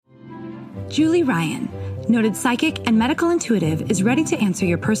Julie Ryan, noted psychic and medical intuitive, is ready to answer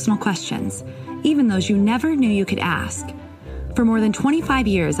your personal questions, even those you never knew you could ask. For more than 25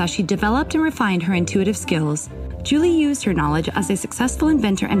 years, as she developed and refined her intuitive skills, Julie used her knowledge as a successful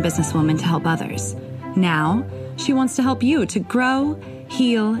inventor and businesswoman to help others. Now, she wants to help you to grow,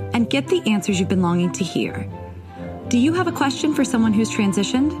 heal, and get the answers you've been longing to hear. Do you have a question for someone who's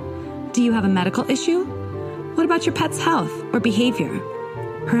transitioned? Do you have a medical issue? What about your pet's health or behavior?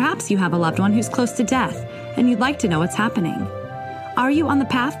 Perhaps you have a loved one who's close to death and you'd like to know what's happening. Are you on the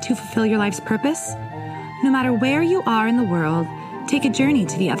path to fulfill your life's purpose? No matter where you are in the world, take a journey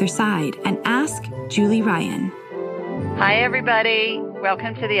to the other side and ask Julie Ryan. Hi, everybody.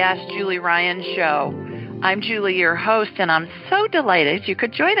 Welcome to the Ask Julie Ryan Show. I'm Julie, your host, and I'm so delighted you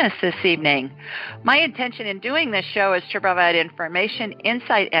could join us this evening. My intention in doing this show is to provide information,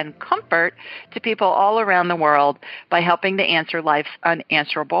 insight, and comfort to people all around the world by helping to answer life's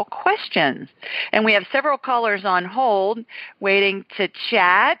unanswerable questions. And we have several callers on hold waiting to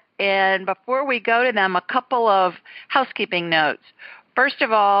chat. And before we go to them, a couple of housekeeping notes. First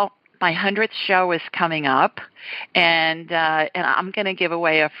of all, my 100th show is coming up, and I'm going to give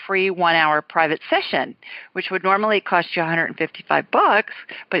away a free 1-hour private session, which would normally cost you $155, but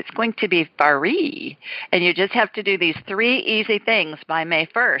it's going to be free. And you just have to do these 3 easy things by May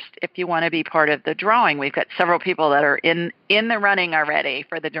 1st if you want to be part of the drawing. We've got several people that are in the running already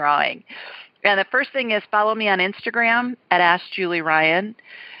for the drawing. And the first thing is follow me on Instagram at Ask Julie Ryan.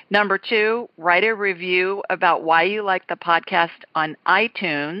 Number 2, write a review about why you like the podcast on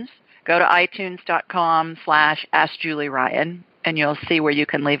iTunes. Go to itunes.com/AskJulieRyan, and you'll see where you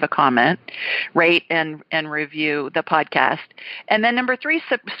can leave a comment, rate and review the podcast. And then number 3,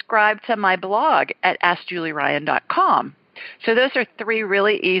 subscribe to my blog at AskJulieRyan.com. So those are 3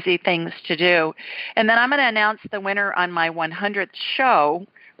 really easy things to do. And then I'm going to announce the winner on my 100th show,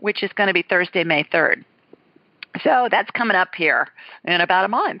 which is going to be Thursday, May 3rd. So that's coming up here in about a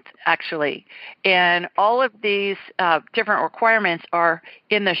month, actually. And all of these different requirements are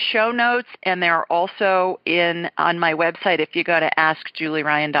in the show notes, and they're also on my website. If you go to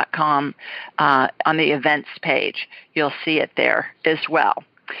AskJulieRyan.com on the events page, you'll see it there as well.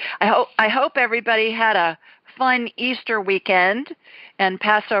 I hope everybody had a fun Easter weekend and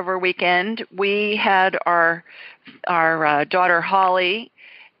Passover weekend. We had our daughter Holly,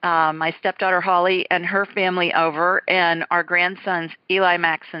 my stepdaughter Holly, and her family over, and our grandsons Eli,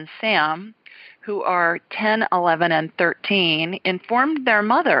 Max, and Sam, who are 10, 11, and 13, informed their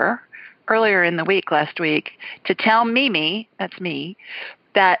mother earlier in the week, last week, to tell Mimi, that's me,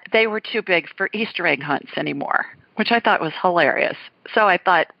 that they were too big for Easter egg hunts anymore, which I thought was hilarious. So I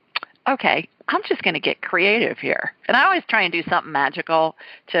thought, okay, I'm just going to get creative here. And I always try and do something magical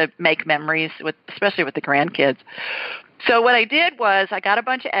to make memories, especially with the grandkids. So what I did was I got a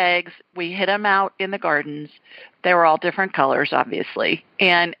bunch of eggs. We hid them out in the gardens. They were all different colors, obviously,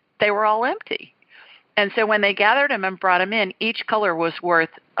 and they were all empty. And so when they gathered them and brought them in, each color was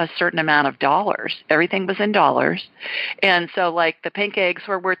worth a certain amount of dollars. Everything was in dollars. And so, like, the pink eggs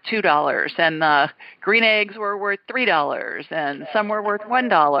were worth $2, and the green eggs were worth $3, and some were worth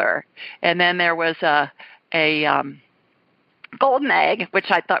 $1. And then there was a golden egg, which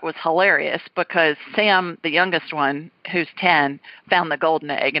I thought was hilarious because Sam, the youngest one, who's 10, found the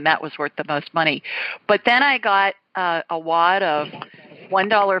golden egg, and that was worth the most money. But then I got a wad of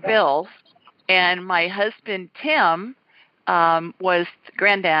 $1 bills, and my husband, Tim,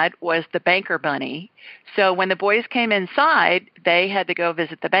 granddad was the banker bunny. So when the boys came inside, they had to go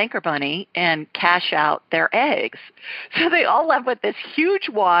visit the banker bunny and cash out their eggs. So they all left with this huge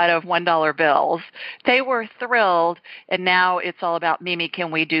wad of $1 bills. They were thrilled, and now it's all about, Mimi,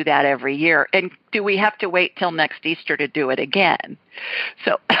 can we do that every year? And do we have to wait till next Easter to do it again?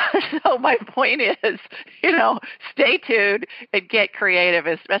 So my point is, stay tuned and get creative,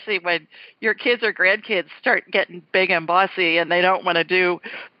 especially when your kids or grandkids start getting big and bossy and they don't want to do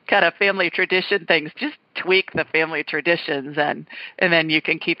kind of family tradition things. Just tweak the family traditions, and then you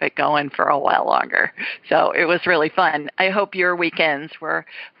can keep it going for a while longer. So it was really fun. I hope your weekends were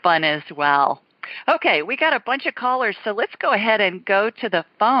fun as well. Okay, we got a bunch of callers, so let's go ahead and go to the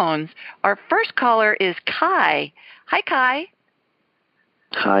phones. Our first caller is Kai. Hi, Kai.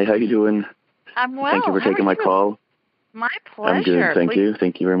 Hi, how you doing? I'm well. Thank you for taking my call. My pleasure. I'm good, thank you.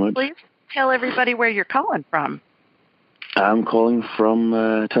 Thank you very much. Please tell everybody where you're calling from. I'm calling from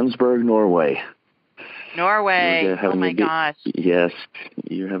Tønsberg, Norway. Norway. Oh, my gosh. Yes,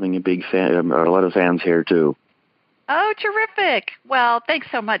 you're having a big fan, or a lot of fans here, too. Oh, terrific. Well, thanks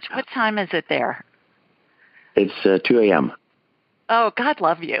so much. What time is it there? It's 2 a.m. Oh, God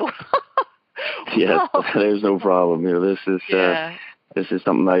love you. Yes, there's no problem. This is this is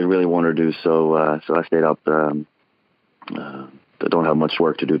something I really want to do. So so I stayed up. I don't have much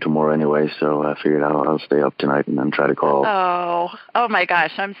work to do tomorrow anyway, so I figured I'll stay up tonight and then try to call. Oh my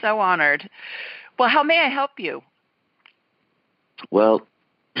gosh, I'm so honored. Well, how may I help you? Well,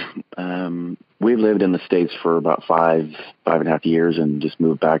 we've lived in the States for about 5.5 years, and just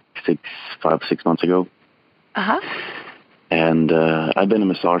moved back 6 months ago. Uh-huh. And I've been a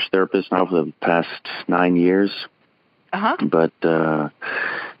massage therapist now for the past 9 years. Uh-huh. But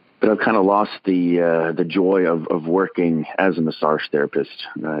I've kind of lost the joy of working as a massage therapist,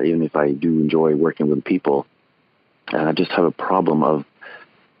 even if I do enjoy working with people. And I just have a problem of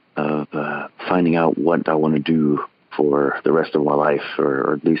finding out what I want to do for the rest of my life,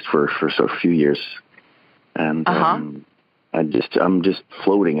 or at least for a few years. And I'm just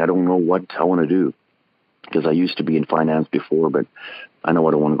floating. I don't know what I want to do, because I used to be in finance before, but I know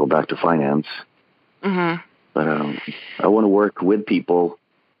I don't want to go back to finance. Mm-hmm. But I want to work with people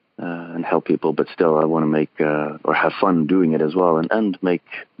and help people, but still I want to make or have fun doing it as well, and make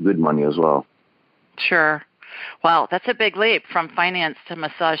good money as well. Sure. Wow, that's a big leap from finance to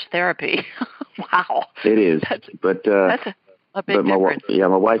massage therapy. Wow. It is, that's a big difference.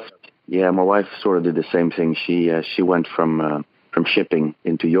 My wife sort of did the same thing. She went from shipping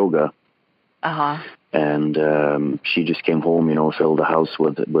into yoga. Uh-huh. And she just came home, filled the house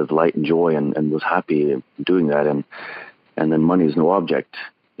with light and joy, and was happy doing that. And then money is no object,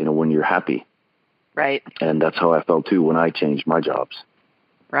 when you're happy. Right. And that's how I felt too when I changed my jobs.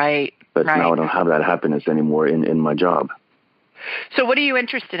 Right. But now I don't have that happiness anymore in my job. So what are you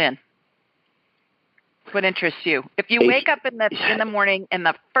interested in? What interests you? If you wake up in the morning and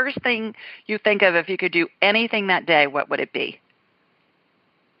the first thing you think of, if you could do anything that day, what would it be?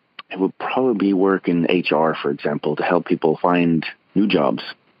 It would probably be work in HR, for example, to help people find new jobs.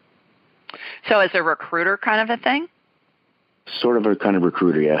 So as a recruiter kind of a thing? Sort of a kind of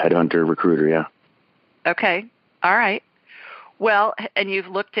recruiter, yeah. Headhunter, recruiter, yeah. Okay. All right. Well, and you've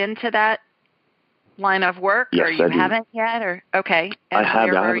looked into that line of work? Yes, or you I do. Haven't yet? Or okay. And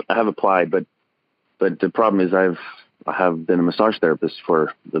I have applied, but the problem is I have been a massage therapist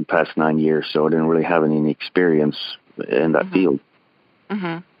for the past 9 years, so I didn't really have any experience in that field.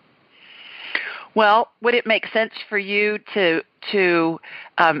 Mm-hmm. Well, would it make sense for you to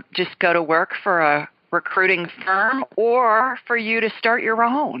just go to work for a recruiting firm, or for you to start your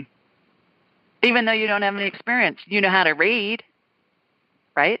own? Even though you don't have any experience, you know how to read,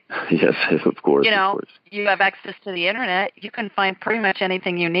 right? Yes, of course. You have access to the internet. You can find pretty much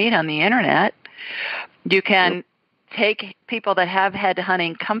anything you need on the internet. You can take people that have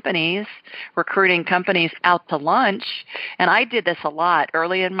headhunting companies, recruiting companies out to lunch. And I did this a lot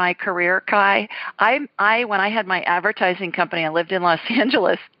early in my career, Kai. When I had my advertising company, I lived in Los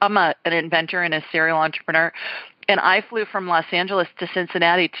Angeles. I'm an inventor and a serial entrepreneur. And I flew from Los Angeles to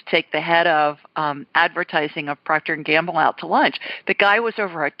Cincinnati to take the head of advertising of Procter & Gamble out to lunch. The guy was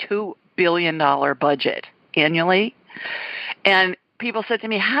over a $2 billion budget annually. And people said to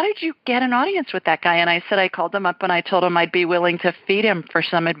me, how did you get an audience with that guy? And I said, I called him up and I told him I'd be willing to feed him for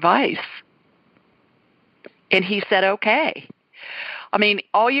some advice. And he said, okay. I mean,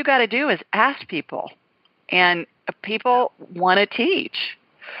 all you got to do is ask people. And people want to teach.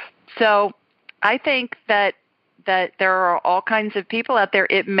 So I think that there are all kinds of people out there.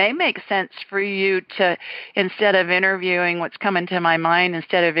 It may make sense for you to, instead of interviewing what's coming to my mind,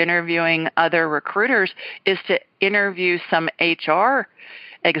 instead of interviewing other recruiters, is to interview some HR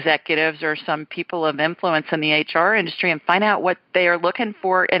executives or some people of influence in the HR industry and find out what they are looking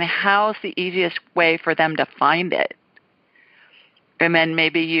for and how's the easiest way for them to find it. And then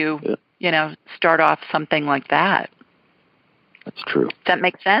maybe you start off something like that. That's true. Does that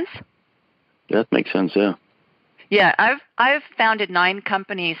make sense? Yeah, that makes sense, yeah. Yeah, I've founded 9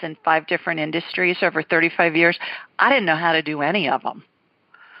 companies in 5 different industries over 35 years. I didn't know how to do any of them,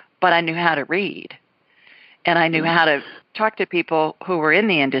 but I knew how to read, and I knew how to talk to people who were in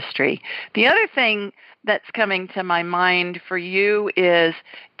the industry. The other thing that's coming to my mind for you is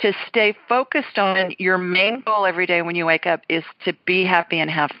to stay focused on your main goal every day when you wake up is to be happy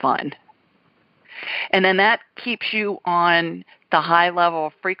and have fun. And then that keeps you on the high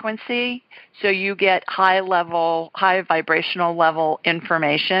level frequency, so you get high vibrational level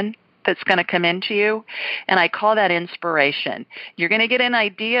information that's going to come into you. And I call that inspiration. You're going to get an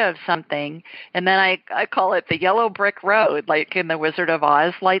idea of something, and then I call it the yellow brick road, like in The Wizard of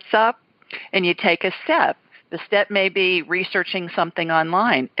Oz lights up, and you take a step. The step may be researching something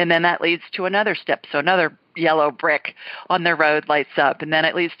online, and then that leads to another step. So another yellow brick on the road lights up, and then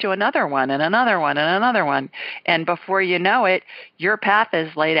it leads to another one and another one and another one. And before you know it, your path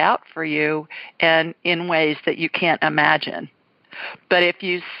is laid out for you and in ways that you can't imagine. But if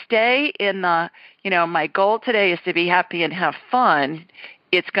you stay in my goal today is to be happy and have fun,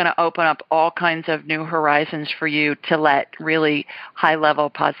 it's going to open up all kinds of new horizons for you to let really high-level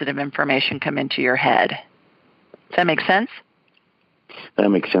positive information come into your head. Does that make sense? That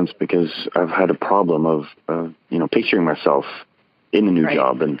makes sense, because I've had a problem of picturing myself in a new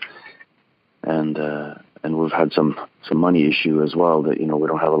job, and we've had some money issue as well, that we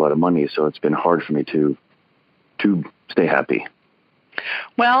don't have a lot of money, so it's been hard for me to stay happy.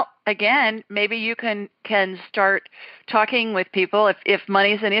 Well, again, maybe you can start talking with people. If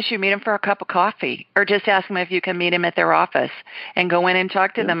money's an issue, meet them for a cup of coffee, or just ask them if you can meet them at their office and go in and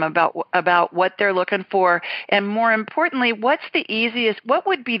talk to them about what they're looking for, and more importantly, what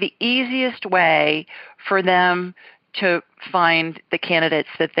would be the easiest way for them to find the candidates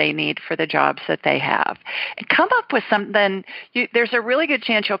that they need for the jobs that they have. And come up with something. There's a really good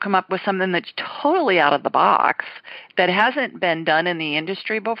chance you'll come up with something that's totally out of the box, that hasn't been done in the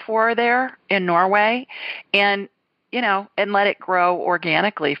industry before there in Norway, and let it grow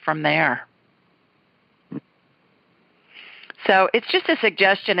organically from there. So it's just a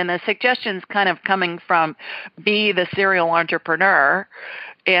suggestion, and the suggestion's kind of coming from me, the serial entrepreneur,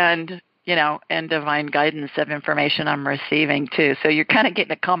 and divine guidance of information I'm receiving too. So you're kind of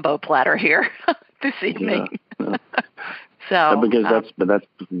getting a combo platter here this evening. Yeah. So because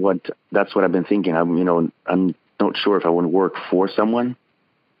that's what I've been thinking. I'm not sure if I want to work for someone.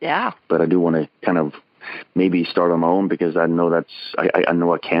 Yeah. But I do want to kind of maybe start on my own, because I know I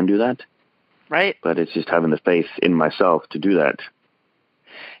know I can do that. Right. But it's just having the faith in myself to do that.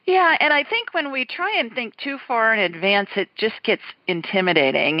 Yeah, and I think when we try and think too far in advance, it just gets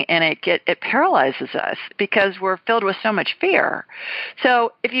intimidating, and it paralyzes us, because we're filled with so much fear.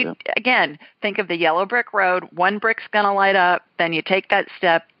 So if you, again, think of the yellow brick road, one brick's going to light up, then you take that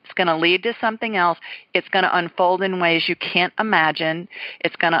step, it's going to lead to something else. It's going to unfold in ways you can't imagine.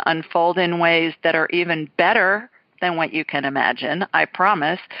 It's going to unfold in ways that are even better than what you can imagine. I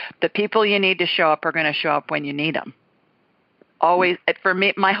promise. The people you need to show up are going to show up when you need them. Always, for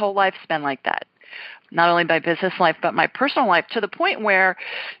me, my whole life's been like that. Not only my business life, but my personal life, to the point where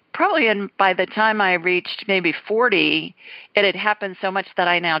probably by the time I reached maybe 40, it had happened so much that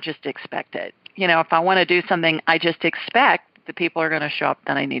I now just expect it. If I want to do something, I just expect the people are going to show up,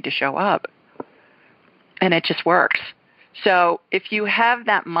 then I need to show up. And it just works. So if you have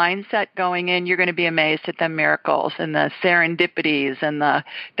that mindset going in, you're going to be amazed at the miracles and the serendipities, and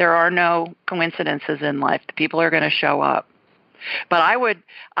there are no coincidences in life. The people are going to show up. But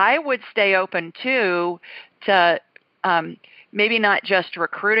I would stay open too to maybe not just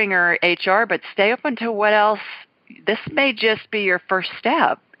recruiting or HR, but stay open to what else. This may just be your first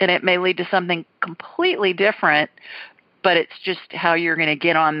step, and it may lead to something completely different, but it's just how you're going to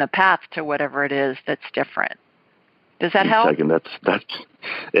get on the path to whatever it is that's different. Does that help?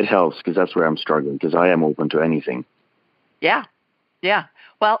 It helps, because that's where I'm struggling, because I am open to anything. Yeah.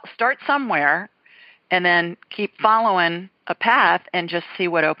 Well, start somewhere, and then keep following a path and just see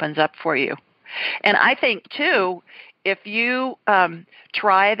what opens up for you. And I think, too, if you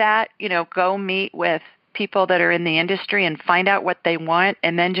try that, go meet with people that are in the industry and find out what they want,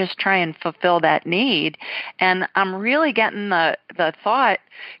 and then just try and fulfill that need. And I'm really getting the thought,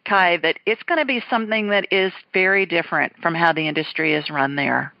 Kai, that it's going to be something that is very different from how the industry is run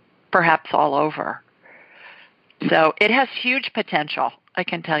there, perhaps all over. So it has huge potential. I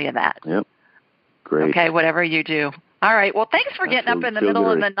can tell you that. Yep. Great. Okay, whatever you do. All right. Well, thanks for getting up in the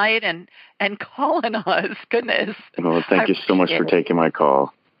middle of the night and calling us. Goodness. Well, thank you so much for taking my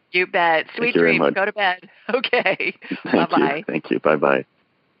call. You bet. Sweet dreams. Go to bed. Okay. Bye-bye. Thank you. Bye-bye.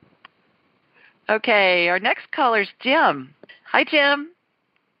 Okay. Our next caller's Jim. Hi, Jim.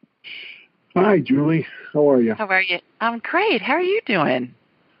 Hi, Julie. How are you? How are you? I'm great. How are you doing?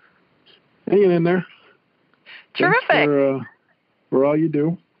 Hanging in there. Terrific. Thanks for all you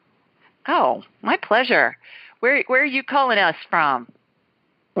do. Oh, my pleasure. Where are you calling us from?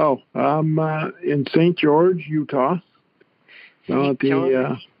 Oh, I'm in St. George, Utah. At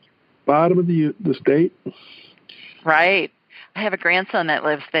the bottom of the state. Right. I have a grandson that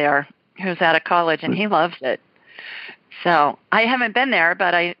lives there who's out of college, and he loves it. So I haven't been there,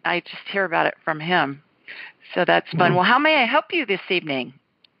 but I just hear about it from him. So that's fun. Well, how may I help you this evening?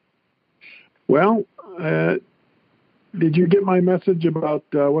 Well, did you get my message about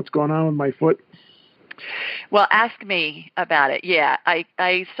what's going on with my foot? Well, ask me about it. Yeah,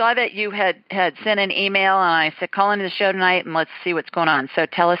 I saw that you had sent an email, and I said, call into the show tonight, and let's see what's going on. So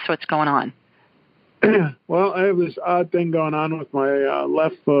tell us what's going on. Well, I have this odd thing going on with my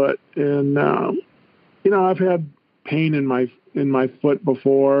left foot, and I've had pain in my foot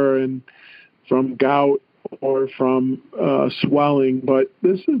before, and from gout or from swelling, but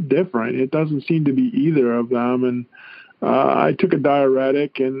this is different. It doesn't seem to be either of them. And I took a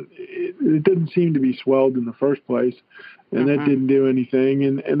diuretic, and it didn't seem to be swelled in the first place, and that didn't do anything.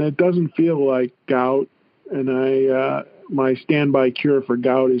 And it doesn't feel like gout. And my standby cure for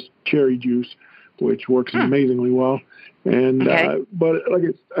gout is cherry juice, which works amazingly well. And but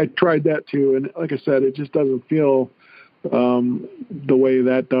I tried that too, and like I said, it just doesn't feel the way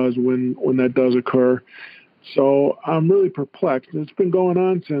that does when that does occur. So I'm really perplexed. It's been going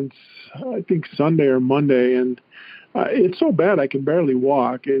on since I think Sunday or Monday, and it's so bad I can barely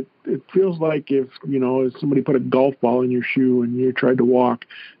walk. It feels like if somebody put a golf ball in your shoe and you tried to walk.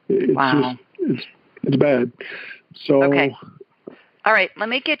 It's bad. So. Okay. All right, let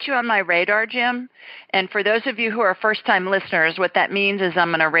me get you on my radar, Jim. And for those of you who are first-time listeners, what that means is I'm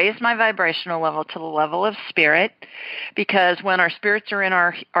going to raise my vibrational level to the level of spirit, because when our spirits are in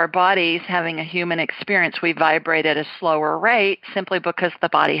our bodies having a human experience, we vibrate at a slower rate simply because the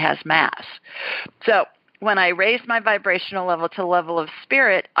body has mass. So when I raise my vibrational level to the level of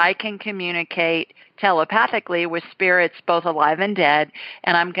spirit, I can communicate telepathically with spirits both alive and dead,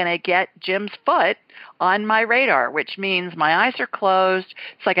 and I'm going to get Jim's foot on my radar, which means my eyes are closed.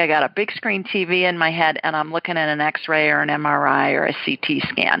 It's like I got a big screen TV in my head, and I'm looking at an X-ray or an MRI or a CT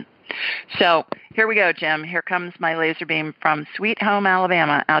scan. So here we go, Jim. Here comes my laser beam from Sweet Home,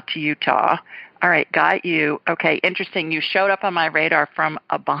 Alabama, out to Utah. All right, got you. Okay, interesting. You showed up on my radar from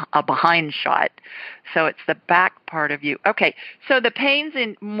a behind shot. So it's the back part of you. Okay, so the pain's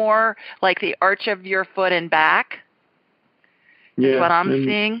in more like the arch of your foot and back is what I'm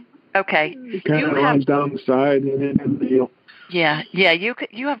seeing. Okay. It kind of runs down the side and into the heel. Yeah. You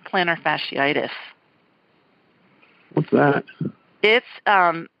have plantar fasciitis. What's that? It's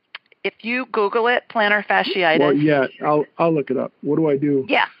if you Google it, plantar fasciitis. Well, yeah, I'll look it up. What do I do?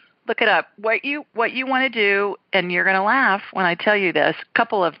 Yeah, look it up. What you want to do, and you're going to laugh when I tell you this.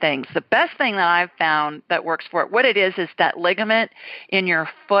 Couple of things. The best thing that I've found that works for it. What it is that ligament in your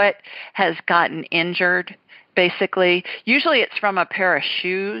foot has gotten injured. Basically, usually it's from a pair of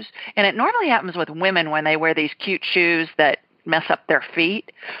shoes, and it normally happens with women when they wear these cute shoes that mess up their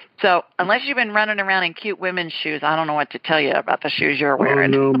feet. So unless you've been running around in cute women's shoes, I don't know what to tell you about the shoes you're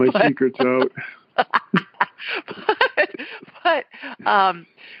wearing. Oh, no, my secret's out.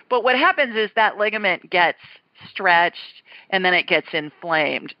 But what happens is that ligament gets stretched, and then it gets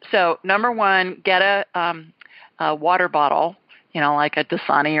inflamed. So number one, get a water bottle, like a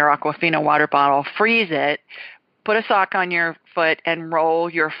Dasani or Aquafina water bottle, freeze it, put a sock on your foot, and roll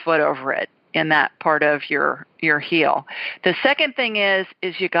your foot over it in that part of your heel. The second thing is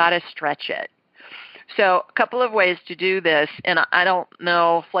you got to stretch it. So a couple of ways to do this, and I don't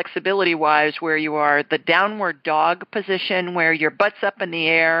know flexibility-wise where you are, the downward dog position where your butt's up in the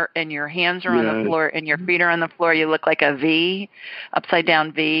air and your hands are on the floor and your feet are on the floor, you look like a V,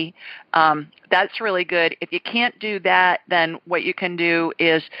 upside-down V. That's really good. If you can't do that, then what you can do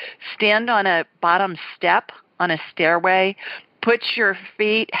is stand on a bottom step on a stairway, put your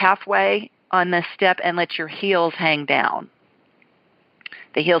feet halfway on the step, and let your heels hang down.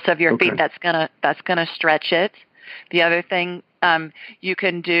 The heels of your feet, that's gonna stretch it. The other thing you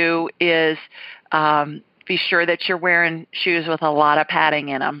can do is be sure that you're wearing shoes with a lot of padding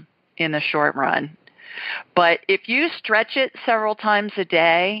in them in the short run. But if you stretch it several times a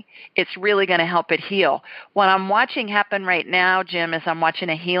day, it's really going to help it heal. What I'm watching happen right now, Jim, is I'm watching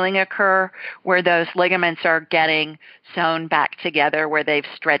a healing occur where those ligaments are getting sewn back together, where they've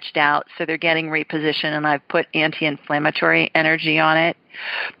stretched out, so they're getting repositioned, and I've put anti-inflammatory energy on it.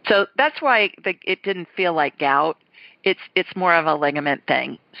 So that's why it didn't feel like gout. It's more of a ligament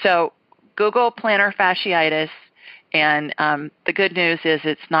thing. So Google plantar fasciitis, and the good news is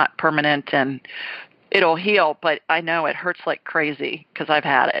it's not permanent and it'll heal, but I know it hurts like crazy because I've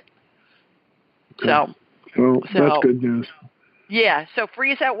had it. Okay. So that's good news. Yeah, so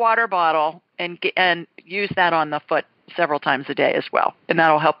freeze that water bottle and use that on the foot several times a day as well, and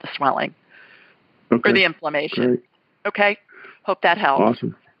that'll help the swelling or the inflammation. Great. Okay? Hope that helps.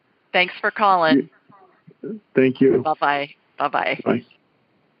 Awesome. Thanks for calling. Thank you. Bye-bye. Bye-bye. Bye.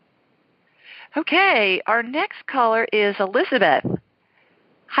 Okay, our next caller is Elizabeth.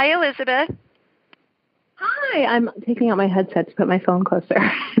 Hi, Elizabeth. Hi, I'm taking out my headset to put my phone closer.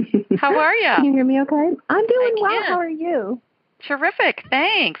 How are you? Can you hear me okay? I'm doing well. How are you? Terrific,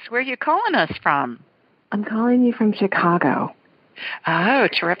 thanks. Where are you calling us from? I'm calling you from Chicago. Oh,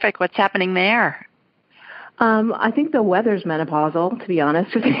 terrific. What's happening there? I think the weather's menopausal, to be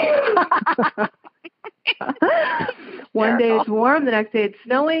honest with you. One day it's warm, the next day it's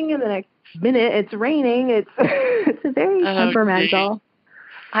snowing, and the next minute it's raining. It's very temperamental.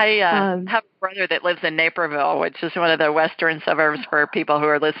 I have a brother that lives in Naperville, which is one of the western suburbs for people who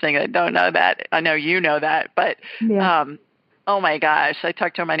are listening that don't know that. I know you know that, but oh my gosh, I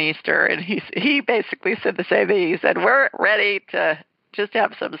talked to him on Easter, and he basically said the same thing. He said, we're ready to just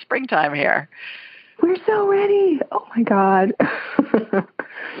have some springtime here. We're so ready. Oh my God.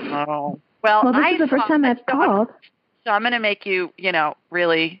 Oh. Well, this is the first time I've called. So I'm going to make you,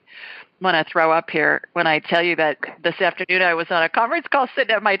 really want to throw up here when I tell you that this afternoon I was on a conference call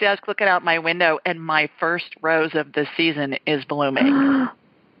sitting at my desk looking out my window, and my first rose of the season is blooming.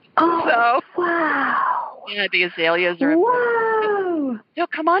 Wow. Yeah, the azaleas are. Wow. So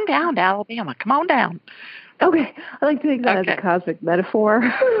come on down to Alabama. Come on down. Okay. I like to think that as a cosmic metaphor.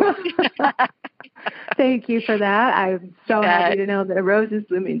 Thank you for that. I'm so happy to know that a rose is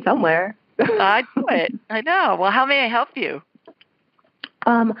blooming somewhere. I do it. I know. Well, how may I help you?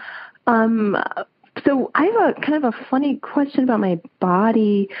 So I have a kind of a funny question about my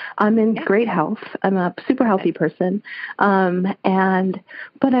body. I'm in great health. I'm a super healthy person.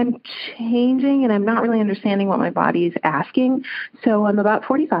 But I'm changing and I'm not really understanding what my body is asking. So I'm about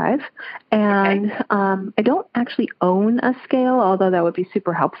 45 and I don't actually own a scale, although that would be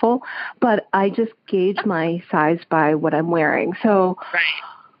super helpful, but I just gauge my size by what I'm wearing. So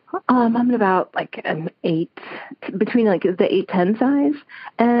I'm at about like an 8, between like the 8-10 size,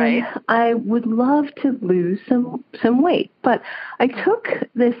 and I would love to lose some weight. But I took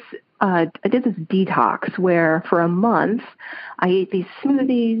this, I did this detox where for a month I ate these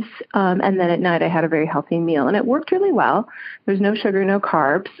smoothies, and then at night I had a very healthy meal, and it worked really well. There's no sugar, no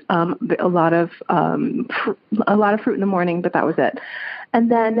carbs, a lot of fruit in the morning, but that was it. And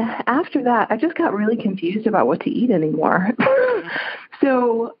then after that, I just got really confused about what to eat anymore.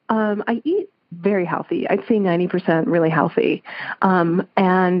 So I eat very healthy. I'd say 90% really healthy,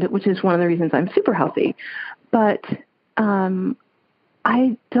 and which is one of the reasons I'm super healthy. But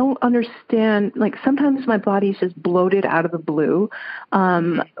I don't understand, like sometimes my body's just bloated out of the blue.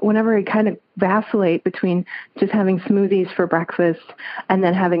 Whenever I kind of vacillate between just having smoothies for breakfast and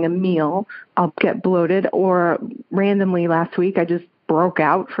then having a meal, I'll get bloated. Or randomly last week, I just broke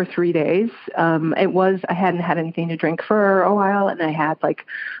out for 3 days. I hadn't had anything to drink for a while, and I had like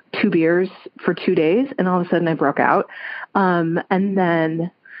 2 beers for 2 days, and all of a sudden I broke out. And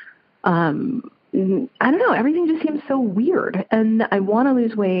then, I don't know, everything just seems so weird, and I want to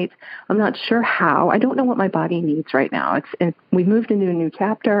lose weight. I'm not sure how. I don't know what my body needs right now. We've moved into a new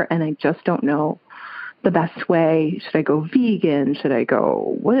chapter, and I just don't know the best way. Should I go vegan? Should I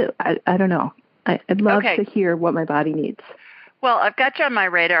go, what? I don't know. I'd love to hear what my body needs. Well, I've got you on my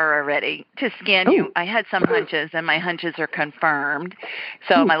radar already to scan you. I had some hunches, and my hunches are confirmed.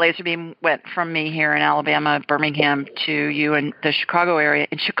 So my laser beam went from me here in Alabama, Birmingham, to you in the Chicago area.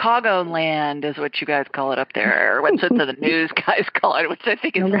 And Chicagoland is what you guys call it up there, or what's the news guys call it, which I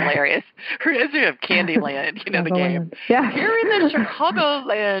think is hilarious. Reminds me of Candyland, the game. Yeah. Here in the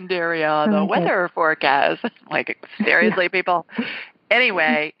Chicagoland area, the weather forecast. Like, seriously, people?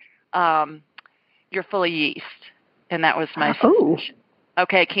 Anyway, you're full of yeast. And that was my suggestion.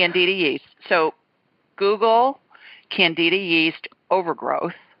 Okay, Candida yeast. So Google Candida yeast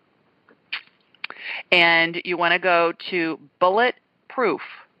overgrowth. And you want to go to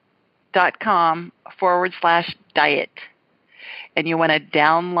bulletproof.com/diet. And you want to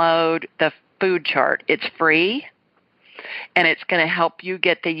download the food chart. It's free. And it's going to help you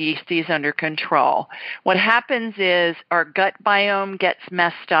get the yeasties under control. What happens is our gut biome gets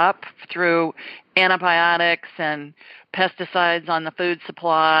messed up through antibiotics and pesticides on the food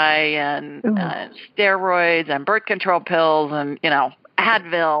supply and steroids and birth control pills and,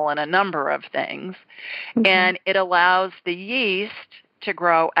 Advil and a number of things. And it allows the yeast to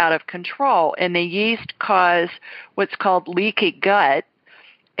grow out of control. And the yeast cause what's called leaky gut.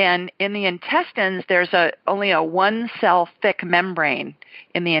 And in the intestines, there's only a 1-cell thick membrane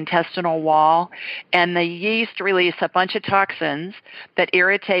in the intestinal wall, and the yeast release a bunch of toxins that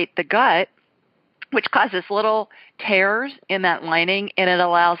irritate the gut, which causes little tears in that lining, and it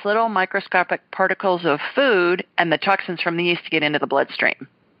allows little microscopic particles of food and the toxins from the yeast to get into the bloodstream.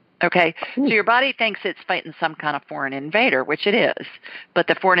 Okay, so your body thinks it's fighting some kind of foreign invader, which it is, but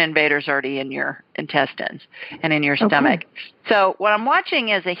the foreign invader's already in your intestines and in your stomach. So what I'm watching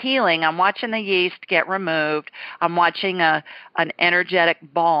is a healing. I'm watching the yeast get removed. I'm watching an energetic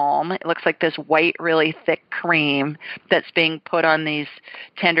balm. It looks like this white, really thick cream that's being put on these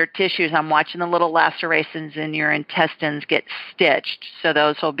tender tissues. I'm watching the little lacerations in your intestines get stitched, so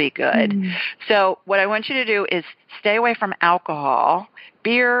those will be good. So what I want you to do is stay away from alcohol.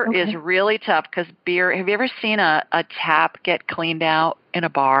 Beer is really tough because beer, have you ever seen a tap get cleaned out in a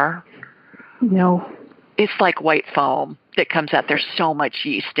bar? No. It's like white foam. that comes out. There's so much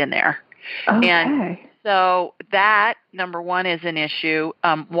yeast in there. Okay. And so that, number one, is an issue.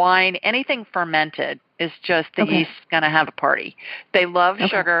 Wine, anything fermented, is just the yeast going to have a party. They love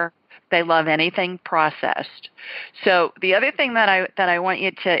sugar. They love anything processed. So the other thing that I want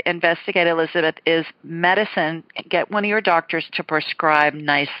you to investigate, Elizabeth, is medicine. Get one of your doctors to prescribe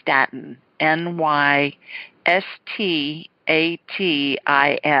nystatin, Nystatin.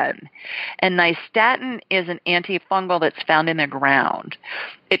 And nystatin is an antifungal that's found in the ground.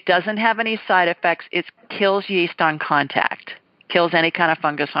 It doesn't have any side effects. It kills yeast on contact, kills any kind of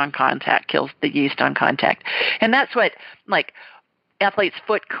fungus on contact, kills the yeast on contact. And that's what, like, athlete's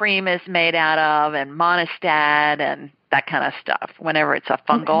foot cream is made out of, and Monistat and that kind of stuff, whenever it's a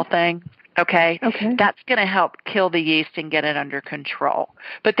fungal thing. Okay? That's going to help kill the yeast and get it under control.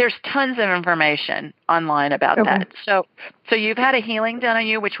 But there's tons of information online about that. So you've had a healing done on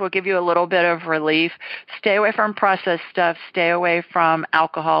you, which will give you a little bit of relief. Stay away from processed stuff. Stay away from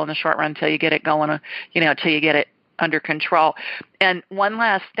alcohol in the short run until you get it going, until you get it under control. And one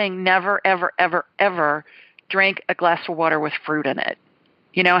last thing, never, ever, ever, ever drink a glass of water with fruit in it.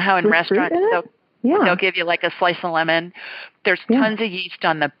 You know how in restaurants they'll give you like a slice of lemon? There's tons of yeast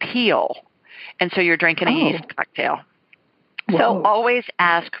on the peel, and so you're drinking a yeast cocktail. Whoa. So always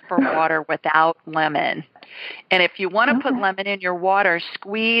ask for water without lemon. And if you want to put lemon in your water,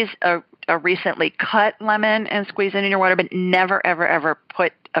 squeeze a recently cut lemon and squeeze it in your water, but never, ever, ever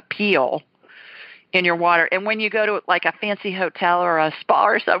put a peel in your water. And when you go to like a fancy hotel or a spa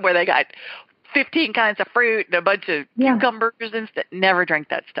or somewhere, they got 15 kinds of fruit and a bunch of cucumbers and stuff. Never drink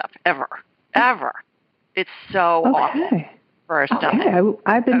that stuff, ever. Ever. It's so awful for our stomach.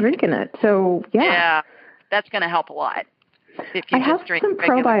 I've been drinking it, so yeah, that's going to help a lot. If you I have some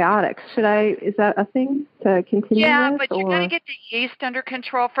probiotics. Is that a thing to continue with? But you got to get the yeast under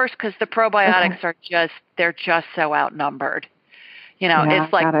control first, because the probiotics they're just so outnumbered.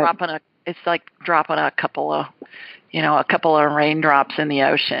 It's like dropping a couple of raindrops in the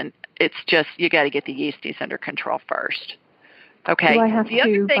ocean. It's just, you got to get the yeasties under control first. Okay. Do I have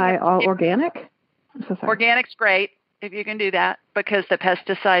to buy all organic? I'm so sorry. Organic's great if you can do that, because the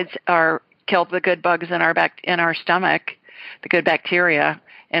pesticides kill the good bugs in our stomach, the good bacteria,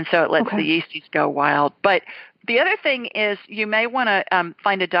 and so it lets the yeasties go wild. But the other thing is, you may want to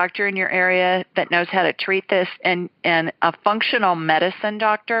find a doctor in your area that knows how to treat this, and a functional medicine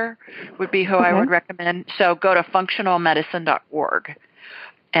doctor would be who I would recommend. So go to functionalmedicine.org.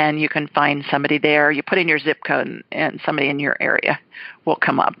 And you can find somebody there. You put in your zip code, and somebody in your area will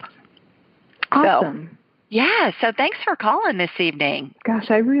come up. Awesome. So thanks for calling this evening. Gosh,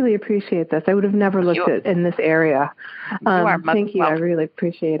 I really appreciate this. I would have never looked at in this area. Thank you. I really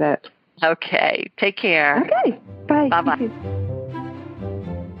appreciate it. Okay. Take care. Okay. Bye. Bye-bye.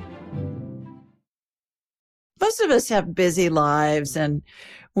 Most of us have busy lives, and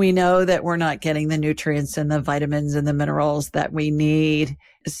we know that we're not getting the nutrients and the vitamins and the minerals that we need.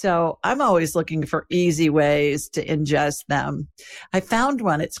 So I'm always looking for easy ways to ingest them. I found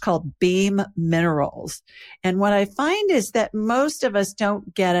one. It's called Beam Minerals. And what I find is that most of us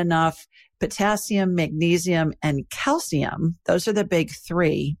don't get enough potassium, magnesium, and calcium. Those are the big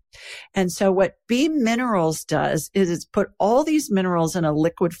three. And so what Beam Minerals does is it's put all these minerals in a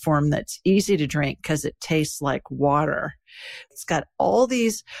liquid form that's easy to drink because it tastes like water. It's got all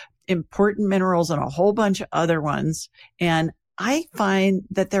these important minerals and a whole bunch of other ones. And I find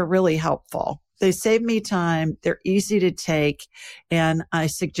that they're really helpful. They save me time. They're easy to take. And I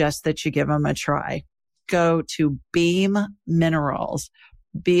suggest that you give them a try. Go to Beam Minerals,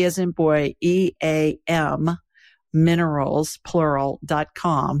 B as in boy, EAM, minerals,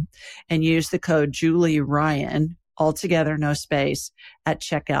 plural.com, and use the code Julie Ryan, all together, no space, at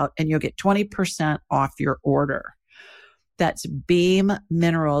checkout, and you'll get 20% off your order. That's Beam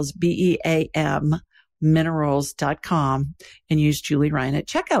Minerals, BEAM, minerals.com, and use Julie Ryan at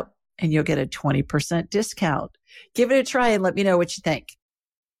checkout, and you'll get a 20% discount. Give it a try and let me know what you think.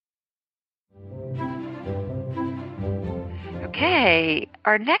 Okay,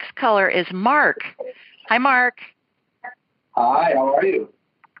 our next caller is Mark. Hi, Mark. Hi, how are you?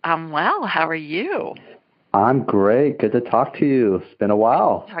 I'm well. How are you? I'm great. Good to talk to you. It's been a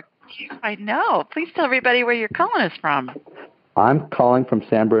while. I know. Please tell everybody where you're calling us from. I'm calling from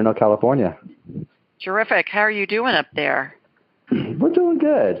San Bruno, California. Terrific. How are you doing up there? We're doing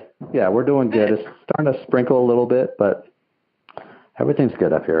good. Yeah, we're doing good. It's starting to sprinkle a little bit, but everything's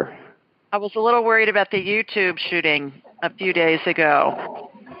good up here. I was a little worried about the YouTube shooting a few days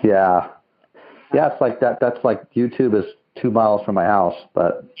ago. Yeah. Yeah, it's like that. That's like YouTube is 2 miles from my house,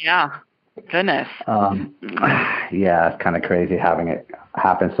 but yeah, goodness. Yeah, it's kind of crazy having it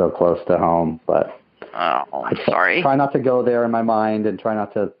happen so close to home, but Oh, I'm sorry. Try not to go there in my mind and try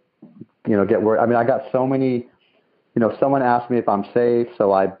not to, get worried. I mean, I got so many, someone asked me if I'm safe.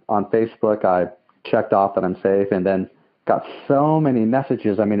 So on Facebook, I checked off that I'm safe and then got so many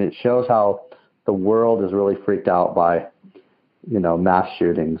messages. I mean, it shows how the world is really freaked out by, mass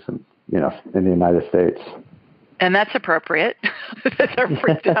shootings and, in the United States. And that's appropriate. They're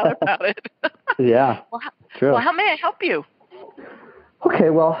freaked out about it. Yeah, true. Well, how may I help you? Okay,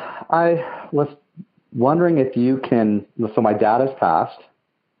 well, I was wondering if you can, so my dad has passed.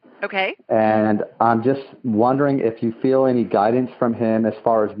 Okay. And I'm just wondering if you feel any guidance from him as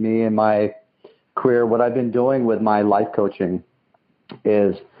far as me and my career. What I've been doing with my life coaching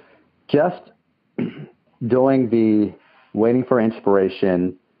is just doing the waiting for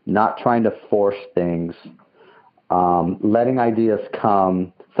inspiration, not trying to force things, letting ideas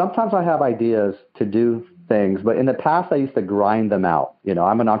come. Sometimes I have ideas to do things, but in the past I used to grind them out.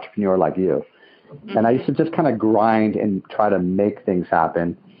 I'm an entrepreneur like you. Mm-hmm. And I used to just kind of grind and try to make things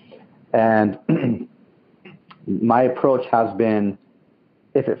happen. And my approach has been,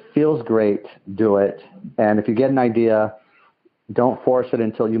 if it feels great, do it. And if you get an idea, don't force it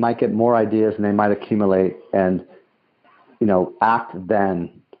until you might get more ideas and they might accumulate and, act then.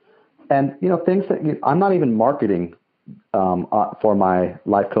 And, things that I'm not even marketing for my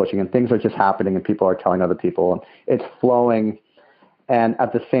life coaching, and things are just happening and people are telling other people and it's flowing. And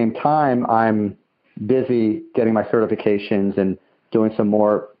at the same time, I'm busy getting my certifications and doing some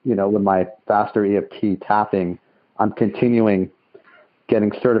more, with my faster EFT tapping. I'm continuing getting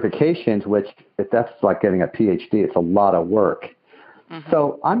certifications, which if that's like getting a PhD, it's a lot of work. Mm-hmm.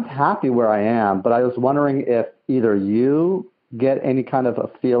 So I'm happy where I am, but I was wondering if either you get any kind of a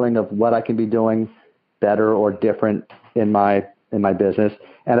feeling of what I can be doing better or different in my business.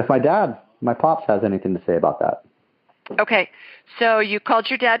 And if my Pops has anything to say about that. Okay. So you called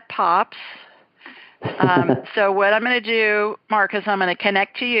your dad Pops. So what I'm going to do, Mark, is I'm going to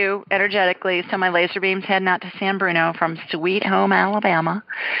connect to you energetically. So my laser beam's heading out to San Bruno from Sweet Home, Alabama.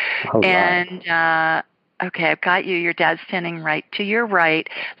 Oh, and, okay, I've got you. Your dad's standing right to your right.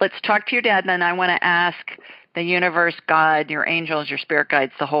 Let's talk to your dad, and then I want to ask the universe, God, your angels, your spirit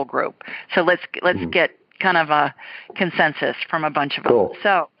guides, the whole group. So let's get kind of a consensus from a bunch of them.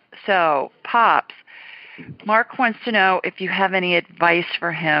 So Pops, Mark wants to know if you have any advice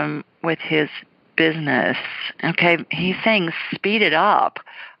for him with his business. Okay, he's saying speed it up.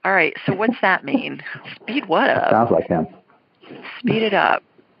 All right, so what's that mean? Speed what up? Sounds like him. Speed it up.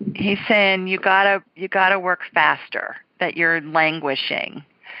 He's saying you gotta work faster. That you're languishing.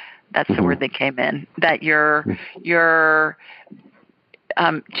 That's the word that came in. That you're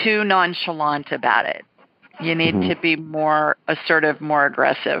too nonchalant about it. You need to be more assertive, more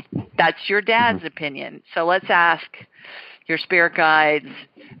aggressive. That's your dad's opinion. So let's ask your spirit guides.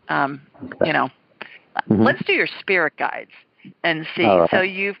 Let's do your spirit guides and see. Right. So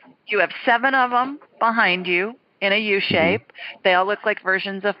you have 7 of them behind you in a U shape. They all look like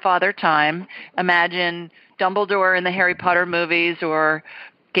versions of Father Time. Imagine Dumbledore in the Harry Potter movies or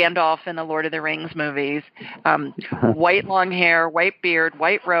Gandalf in the Lord of the Rings movies. White long hair, white beard,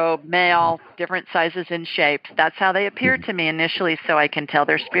 white robe, male, different sizes and shapes. That's how they appear to me initially, so I can tell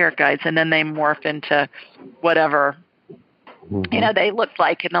they're spirit guides, and then they morph into whatever they look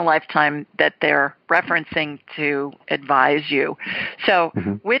like in the lifetime that they're referencing to advise you. So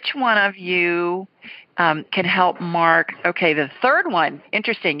which one of you can help Mark? Okay, the third one,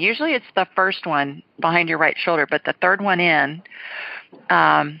 interesting. Usually it's the first one behind your right shoulder, but the third one in,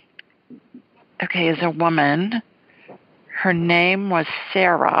 is a woman. Her name was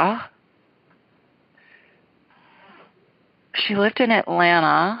Sarah. She lived in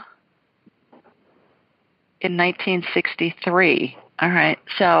Atlanta in 1963. All right.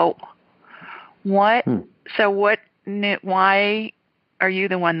 So why are you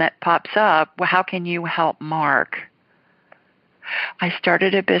the one that pops up? Well, how can you help Mark? I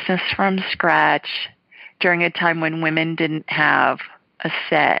started a business from scratch during a time when women didn't have a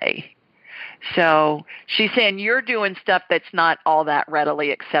say. So she's saying you're doing stuff that's not all that readily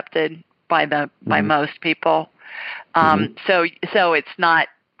accepted by most people. So it's not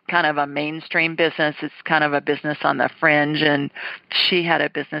kind of a mainstream business. It's kind of a business on the fringe, and she had a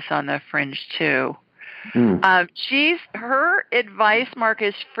business on the fringe too. Her advice, Mark,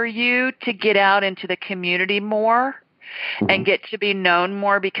 is for you to get out into the community more and get to be known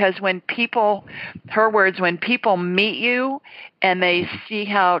more, because when people meet you and they see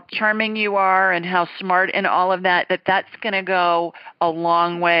how charming you are and how smart and all of that, that's going to go a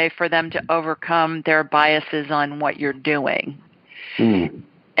long way for them to overcome their biases on what you're doing. And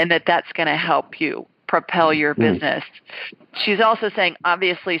that's going to help you propel your business. She's also saying,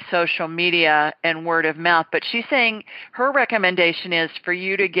 obviously, social media and word of mouth, but she's saying her recommendation is for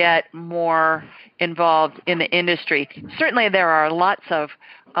you to get more involved in the industry. Certainly there are lots of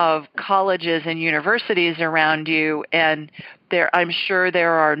colleges and universities around you, and I'm sure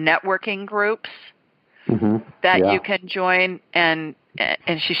there are networking groups that you can join, and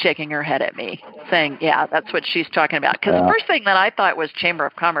she's shaking her head at me, saying, yeah, that's what she's talking about. Because the first thing that I thought was Chamber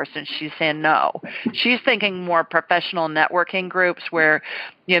of Commerce, and she's saying no. She's thinking more professional networking groups where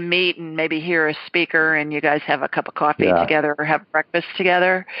you meet and maybe hear a speaker and you guys have a cup of coffee together or have breakfast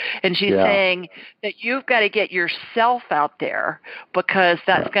together. And she's saying that you've got to get yourself out there because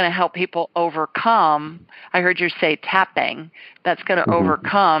that's going to help people overcome. I heard you say tapping. That's going to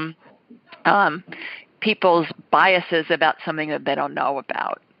overcome people's biases about something that they don't know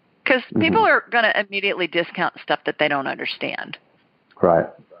about. Because people are going to immediately discount stuff that they don't understand. Right.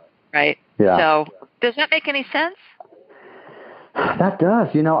 Right? Yeah. So does that make any sense? That does.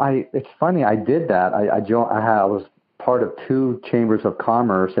 It's funny. I did that. I was part of 2 chambers of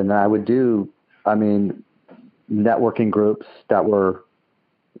commerce, and then I would do, networking groups that were,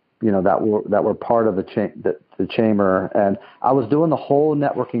 that were part of the chamber. And I was doing the whole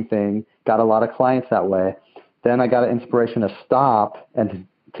networking thing, got a lot of clients that way. Then I got an inspiration to stop and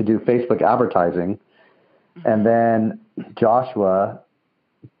to do Facebook advertising. And then Joshua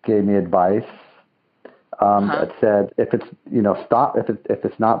gave me advice that said, if it's, stop, if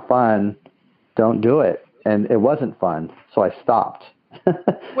it's not fun, don't do it. And it wasn't fun. So I stopped.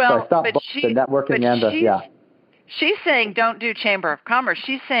 Well, so I stopped both the networking and She's saying don't do Chamber of Commerce.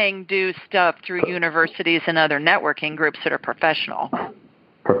 She's saying do stuff through universities and other networking groups that are professional.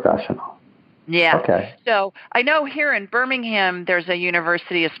 Professional. Yeah. Okay. So I know here in Birmingham, there's a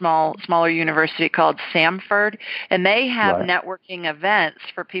university, a smaller university called Samford, and they have networking events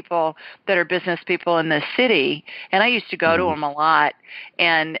for people that are business people in the city. And I used to go to them a lot,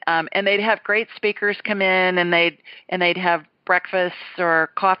 and they'd have great speakers come in, and they'd have breakfasts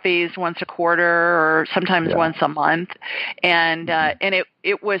or coffees once a quarter or sometimes once a month, and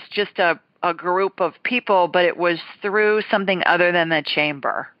it was just a group of people, but it was through something other than the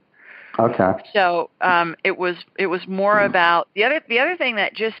chamber. Okay. So it was more about the other thing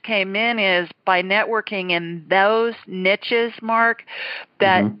that just came in is by networking in those niches, Mark,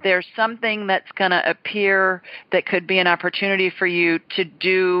 that there's something that's going to appear that could be an opportunity for you to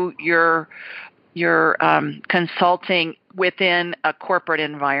do your consulting within a corporate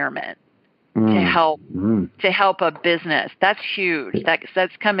environment to help a business. That's huge.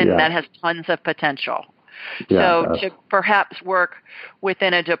 That's come in. That has tons of potential. So to perhaps work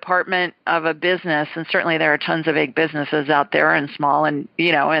within a department of a business, and certainly there are tons of big businesses out there and small, and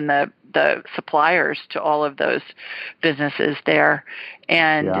and the suppliers to all of those businesses there,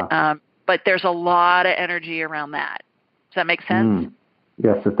 and but there's a lot of energy around that. Does that make sense?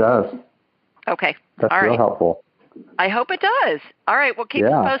 Yes, it does. Okay. That's all real right. helpful. I hope it does. All right. Well, keep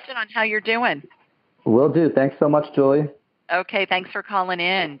us posted on how you're doing. Will do. Thanks so much, Julie. Okay. Thanks for calling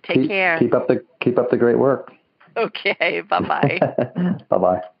in. Take care. Keep up the great work. Okay. Bye-bye.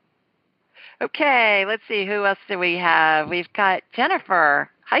 Bye-bye. Okay. Let's see. Who else do we have? We've got Jennifer.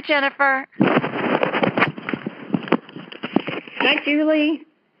 Hi, Jennifer. Hi, Julie.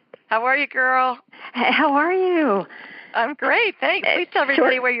 How are you, girl? How are you? I'm great, thanks. Please tell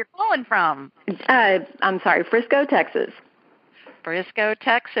everybody where you're calling from. I'm sorry, Frisco, Texas. Frisco,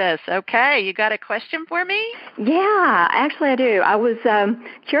 Texas. Okay, you got a question for me? Yeah, actually I do. I was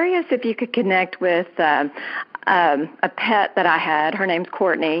curious if you could connect with a pet that I had. Her name's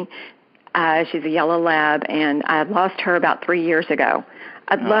Courtney. She's a yellow lab, and I lost her about 3 years ago.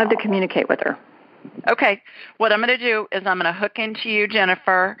 I'd love to communicate with her. Okay. What I'm going to do is I'm going to hook into you,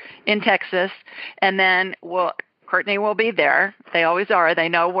 Jennifer, in Texas, and then Courtney will be there. They always are. They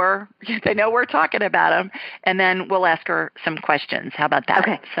know we're talking about them, and then we'll ask her some questions. How about that?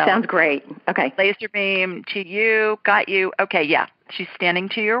 Okay, sounds great. Okay. Laser beam to you. Got you. Okay, yeah. She's standing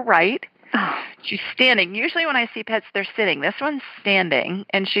to your right. Oh. She's standing. Usually when I see pets, they're sitting. This one's standing,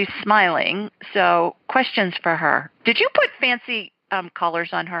 and she's smiling. So questions for her. Did you put fancy collars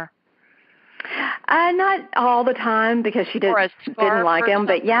on her? Not all the time because she didn't like them.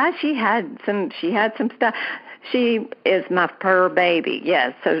 But yeah, she had some stuff. She is my fur baby,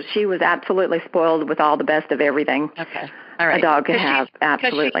 yes. So she was absolutely spoiled with all the best of everything. Okay, all right. A dog could have,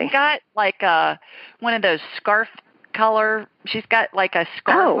 absolutely. She's got like one of those scarf collar. She's got like a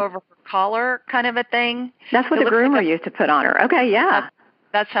scarf over her collar, kind of a thing. That's what the groomer used to put on her. Okay, yeah.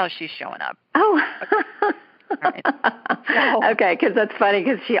 That's how she's showing up. Oh. Right. Okay, because that's funny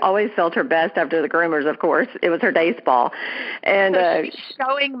because she always felt her best after the groomers, of course. It was her day spa. And so she's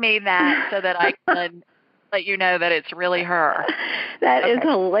showing me that so that I can let you know that it's really her. That is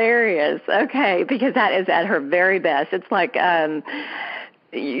hilarious. Okay, because that is at her very best. It's like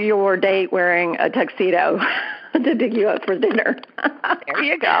your date wearing a tuxedo to dig you up for dinner. There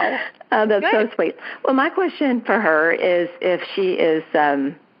you go. That's good. So sweet. Well, my question for her is if she is,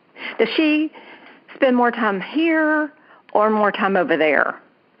 does she spend more time here or more time over there?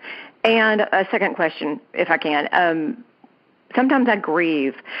 And a second question, if I can. Sometimes I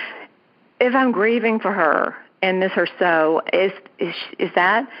grieve. If I'm grieving for her and miss her so, is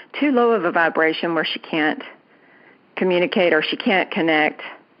that too low of a vibration where she can't communicate or she can't connect?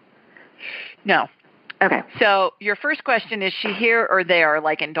 No. Okay. So your first question, is she here or there,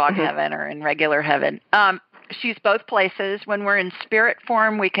 like in dog heaven or in regular heaven? She's both places. When we're in spirit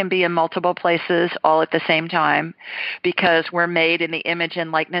form, we can be in multiple places all at the same time because we're made in the image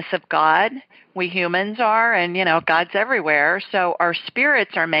and likeness of God. We humans are, and, God's everywhere. So our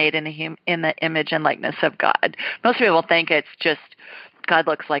spirits are made in the image and likeness of God. Most people think it's just God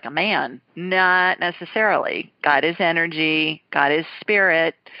looks like a man. Not necessarily. God is energy. God is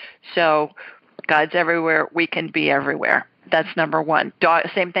spirit. So God's everywhere. We can be everywhere. That's number one.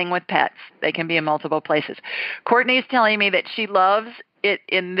 Same thing with pets. They can be in multiple places. Courtney's telling me that she loves it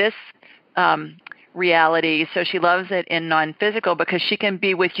in this reality, so she loves it in non-physical because she can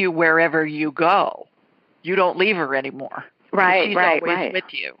be with you wherever you go. You don't leave her anymore. Right, she's right, always right. with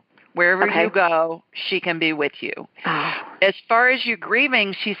you. Wherever you go, she can be with you. Oh. As far as you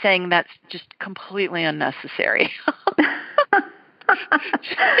grieving, she's saying that's just completely unnecessary.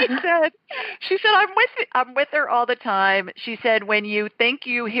 She said, I'm with her all the time. She said, when you think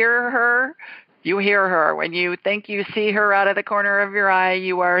you hear her, you hear her. When you think you see her out of the corner of your eye,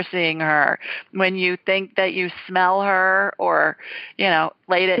 you are seeing her. When you think that you smell her or,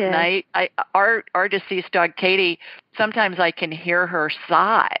 late at night, our deceased dog, Katie, sometimes I can hear her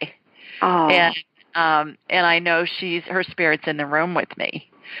sigh. Oh. And I know her spirit's in the room with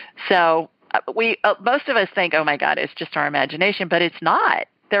me. So we most of us think, oh my God, it's just our imagination, but it's not.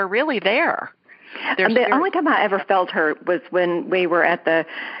 They're really there. The only time I ever felt her was when we were at the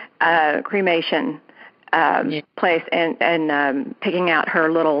cremation place and picking out her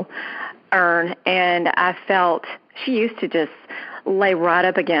little urn, and I felt she used to just lay right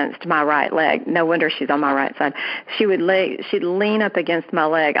up against my right leg. No wonder she's on my right side. She'd lean up against my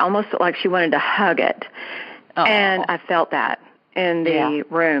leg, almost like she wanted to hug it. Oh. And I felt that in the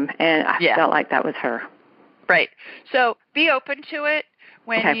room, and I felt like that was her. Right. So be open to it.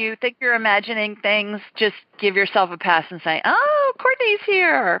 When you think you're imagining things, just give yourself a pass and say, oh, Courtney's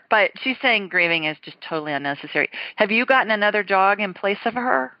here. But she's saying grieving is just totally unnecessary. Have you gotten another dog in place of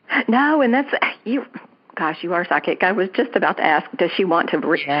her? No, and that's you. Gosh, you are psychic. I was just about to ask, does she want to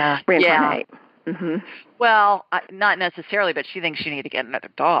reincarnate? Yeah. Mm-hmm. Well, not necessarily, but she thinks you need to get another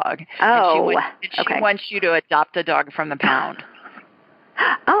dog. Oh, and she wants you to adopt a dog from the pound.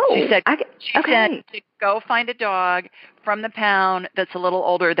 Oh, she said to go find a dog from the pound that's a little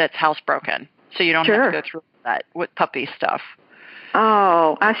older, that's housebroken, so you don't have to go through that with puppy stuff.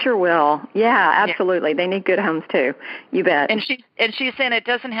 Oh, I sure will. Yeah, absolutely. Yeah. They need good homes too. You bet. And she's saying it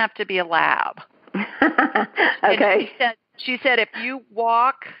doesn't have to be a lab. Okay. And she said if you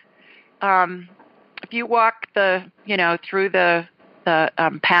walk through the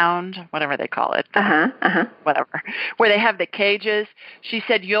pound, whatever they call it, whatever, where they have the cages, she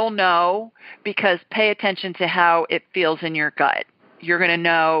said you'll know because pay attention to how it feels in your gut. You're going to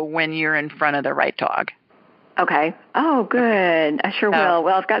know when you're in front of the right dog. Okay. Oh, good. I sure will.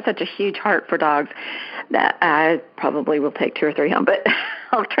 Well, I've got such a huge heart for dogs that I probably will take 2 or 3 home, but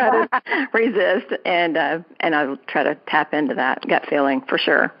I'll try to resist and I'll try to tap into that gut feeling for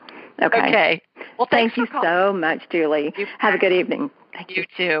sure. Okay. Well, thank you so much, Julie. Have a good evening. Thank you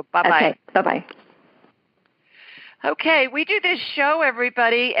too. Bye-bye. Okay. Bye-bye. Okay, we do this show,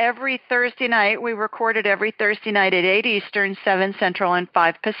 everybody, every Thursday night. We record it every Thursday night at 8 Eastern, 7 Central, and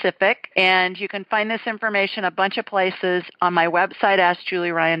 5 Pacific. And you can find this information a bunch of places on my website,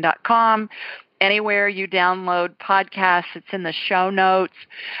 AskJulieRyan.com. Anywhere you download podcasts, it's in the show notes.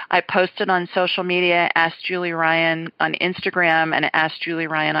 I post it on social media, Ask Julie Ryan on Instagram and Ask Julie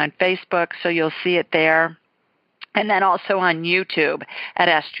Ryan on Facebook, so you'll see it there. And then also on YouTube at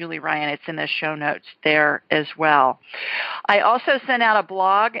Ask Julie Ryan. It's in the show notes there as well. I also send out a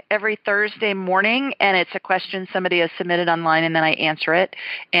blog every Thursday morning, and it's a question somebody has submitted online, and then I answer it.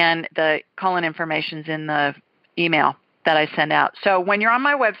 And the call-in information's in the email. that I send out. So when you're on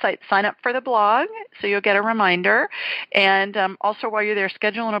my website, sign up for the blog so you'll get a reminder. And also while you're there,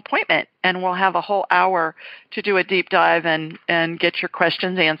 schedule an appointment, and we'll have a whole hour to do a deep dive and get your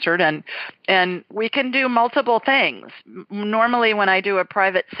questions answered. And we can do multiple things. Normally when I do a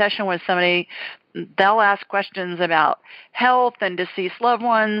private session with somebody, they'll ask questions about health and deceased loved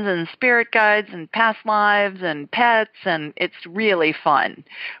ones and spirit guides and past lives and pets, and it's really fun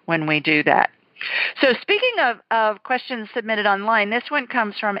when we do that. So speaking of questions submitted online, this one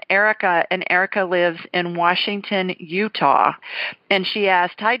comes from Erica, and Erica lives in Washington, Utah. And she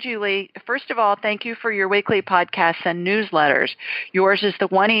asked, "Hi, Julie. First of all, thank you for your weekly podcasts and newsletters. Yours is the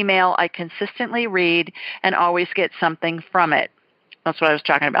one email I consistently read and always get something from it." That's what I was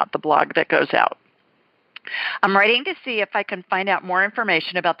talking about, the blog that goes out. "I'm writing to see if I can find out more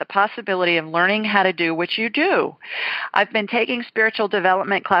information about the possibility of learning how to do what you do. I've been taking spiritual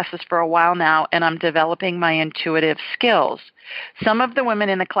development classes for a while now, and I'm developing my intuitive skills. Some of the women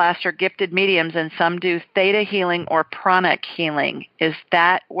in the class are gifted mediums, and some do theta healing or pranic healing. Is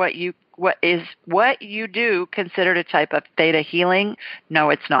that what you do considered a type of theta healing?"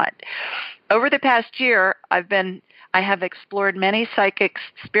 No, it's not. "Over the past year, I have explored many psychic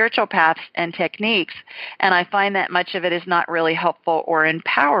spiritual paths and techniques, and I find that much of it is not really helpful or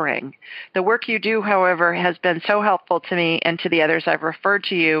empowering. The work you do, however, has been so helpful to me and to the others I've referred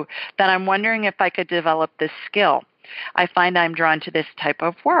to you that I'm wondering if I could develop this skill. I find I'm drawn to this type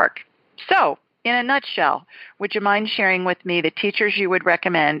of work. So, in a nutshell, would you mind sharing with me the teachers you would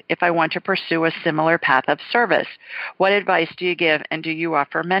recommend if I want to pursue a similar path of service? What advice do you give, and do you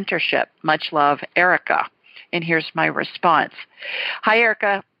offer mentorship? Much love, Erica." And here's my response. "Hi,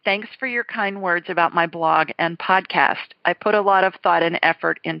 Erica. Thanks for your kind words about my blog and podcast. I put a lot of thought and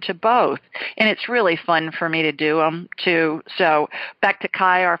effort into both, and it's really fun for me to do them too. So back to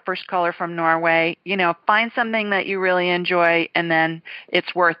Kai, our first caller from Norway, find something that you really enjoy, and then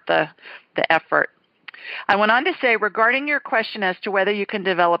it's worth the effort." I went on to say, regarding your question as to whether you can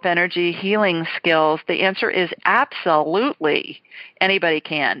develop energy healing skills, the answer is absolutely. Anybody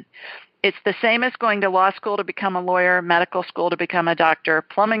can. It's the same as going to law school to become a lawyer, medical school to become a doctor,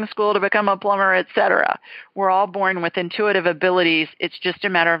 plumbing school to become a plumber, etc. We're all born with intuitive abilities. It's just a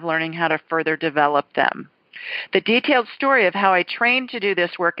matter of learning how to further develop them. The detailed story of how I trained to do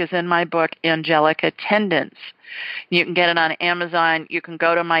this work is in my book, Angelic Attendants. You can get it on Amazon. You can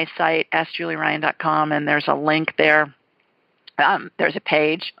go to my site, AskJulieRyan.com, and there's a link there. There's a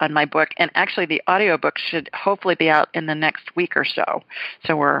page on my book, and actually the audiobook should hopefully be out in the next week or so.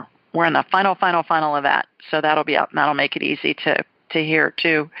 So we're in the final of that. So that'll be out, and that'll make it easy to hear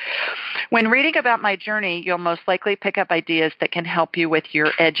too. When reading about my journey, you'll most likely pick up ideas that can help you with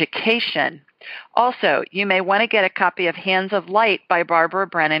your education. Also, you may want to get a copy of Hands of Light by Barbara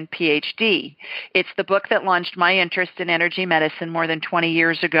Brennan, Ph.D. It's the book that launched my interest in energy medicine more than 20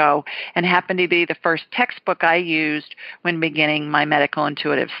 years ago and happened to be the first textbook I used when beginning my medical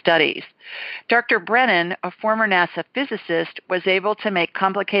intuitive studies. Dr. Brennan, a former NASA physicist, was able to make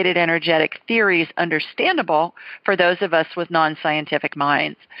complicated energetic theories understandable for those of us with non-scientific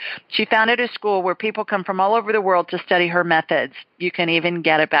minds. She founded a school where people come from all over the world to study her methods. You can even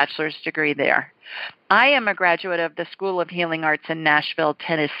get a bachelor's degree there. I am a graduate of the School of Healing Arts in Nashville,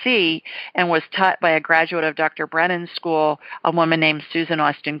 Tennessee, and was taught by a graduate of Dr. Brennan's school, a woman named Susan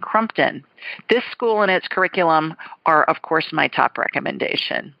Austin Crumpton. This school and its curriculum are, of course, my top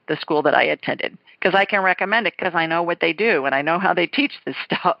recommendation, the school that I attended, because I can recommend it because I know what they do and I know how they teach this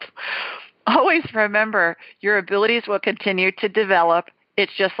stuff. Always remember, your abilities will continue to develop.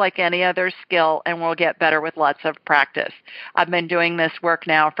 It's just like any other skill, and we'll get better with lots of practice. I've been doing this work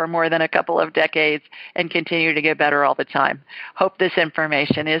now for more than a couple of decades and continue to get better all the time. Hope this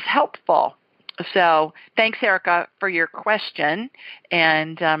information is helpful. So thanks, Erica, for your question.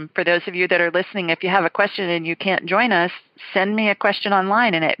 And for those of you that are listening, if you have a question and you can't join us, send me a question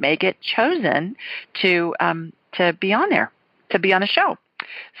online, and it may get chosen to be on there, to be on the show.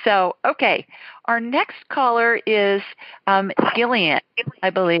 So, okay, our next caller is Gillian,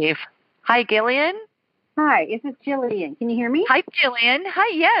 I believe. Hi, Gillian. Hi, this is Jillian. Can you hear me? Hi, Jillian.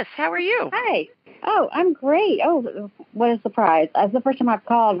 Hi, yes. How are you? Hi. Oh, I'm great. Oh, what a surprise. That's the first time I've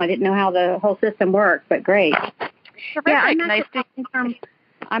called, and I didn't know how the whole system worked, but great. Terrific. Yeah,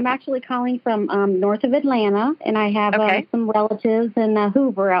 I'm actually calling from north of Atlanta, and I have some relatives in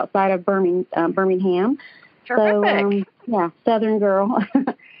Hoover outside of Birmingham. Terrific. So, Southern girl.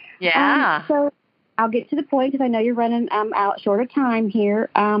 Yeah. So I'll get to the point because I know you're running out short of time here.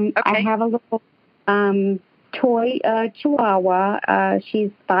 I have a little toy Chihuahua.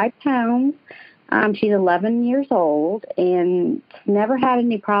 She's 5 pounds. She's 11 years old and never had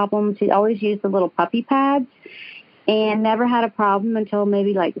any problems. She always used the little puppy pads. and never had a problem until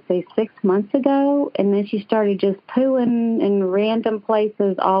maybe like, say, 6 months ago. And then she started just pooing in random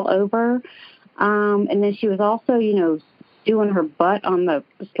places all over. And then she was also, doing her butt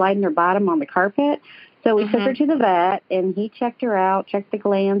sliding her bottom on the carpet. So we took her to the vet, and he checked her out, checked the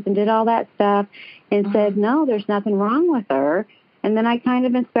glands, and did all that stuff, and said, no, there's nothing wrong with her. And then I kind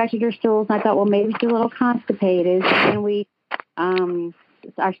of inspected her stools, and I thought, well, maybe she's a little constipated. And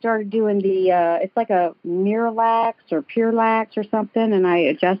I started doing it's like a Miralax or Purelax or something, and I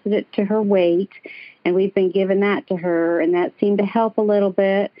adjusted it to her weight, and we've been giving that to her, and that seemed to help a little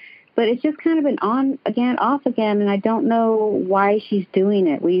bit. But it's just kind of been on again, off again, and I don't know why she's doing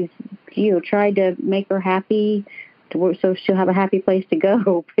it. We've, tried to make her happy so she'll have a happy place to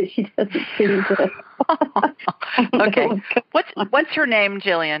go, but she doesn't seem to. Okay. What's her name,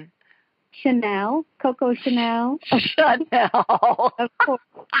 Jillian? Chanel, Coco Chanel. Chanel. Of course.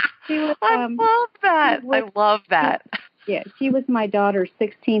 I love that. I love that. Yeah, she was my daughter's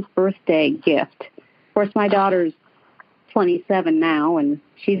 16th birthday gift. Of course, my daughter's 27 now, and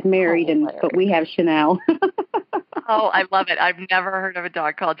she's married, but we have Chanel. Oh, I love it. I've never heard of a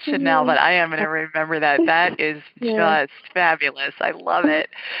dog called Chanel, but I am going to remember that. That is just fabulous. I love it.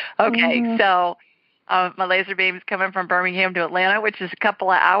 Okay, so my laser beam's coming from Birmingham to Atlanta, which is a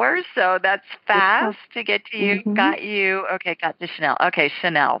couple of hours, so that's fast to get to you. Got you. Okay, got to Chanel. Okay,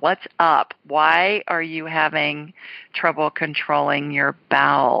 Chanel, what's up? Why are you having trouble controlling your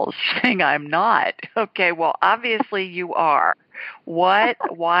bowels? Saying I'm not. Okay, well, obviously you are. Why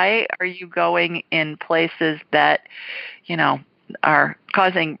are you going in places that, are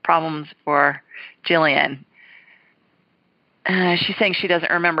causing problems for Jillian? She's saying she doesn't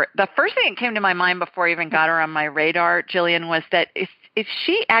remember. The first thing that came to my mind before I even got her on my radar, Jillian, was that is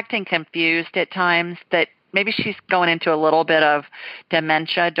she acting confused at times, that maybe she's going into a little bit of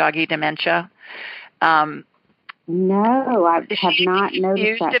dementia, doggy dementia? No, I have not noticed that. Is she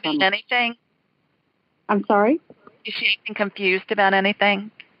confused about anything? I'm sorry? Is she acting confused about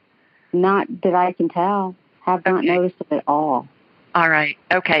anything? Not that I can tell. Have not noticed it at all. All right.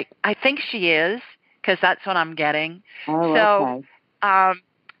 Okay. I think she is, because that's what I'm getting. Oh, so, okay.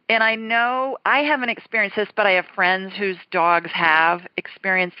 And I know I haven't experienced this, but I have friends whose dogs have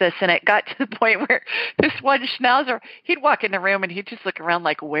experienced this, and it got to the point where this one Schnauzer, he'd walk in the room and he'd just look around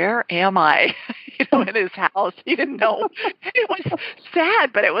like, where am I? In his house. He didn't know. It was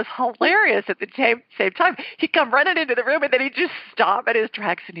sad, but it was hilarious at the same time. He'd come running into the room, and then he'd just stop at his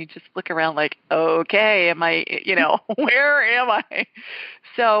tracks, and he'd just look around like, okay, am I, where am I?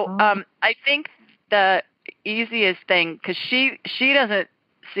 So I think the easiest thing, because she doesn't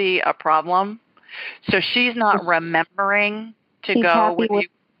see a problem, so she's not remembering to she's go happy with you.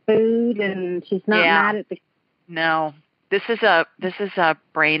 Food, and she's not mad at the. No, this is a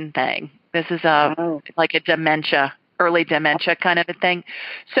brain thing. This is like a dementia, early dementia kind of a thing.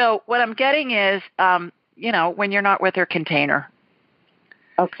 So what I'm getting is, when you're not with her container.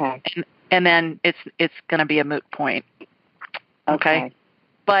 Okay. And then it's going to be a moot point. Okay.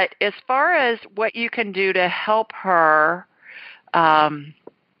 But as far as what you can do to help her,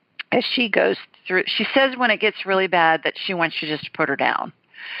 as she goes through, she says when it gets really bad that she wants you just to put her down.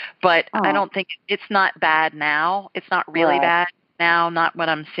 But I don't think it's not bad now. It's not really bad now, not what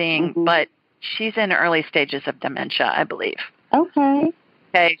I'm seeing. But she's in early stages of dementia, I believe. Okay.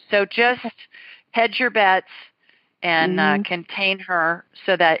 Okay, so just hedge your bets and contain her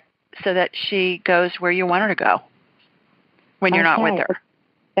so that she goes where you want her to go when you're not with her.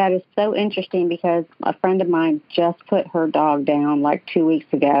 That is so interesting, because a friend of mine just put her dog down like 2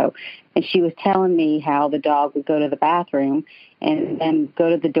 weeks ago, and she was telling me how the dog would go to the bathroom and then go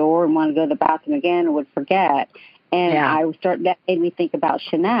to the door and want to go to the bathroom again and would forget. And that made me think about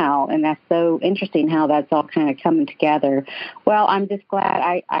Chanel, and that's so interesting how that's all kind of coming together. Well, I'm just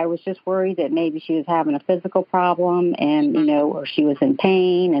glad. I was just worried that maybe she was having a physical problem, and or she was in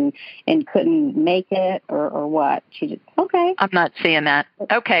pain and couldn't make it, or what. She just I'm not seeing that.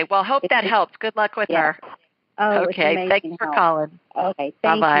 Okay, well, hope that helps. Good luck with her. Oh, okay. Thanks for calling. Okay,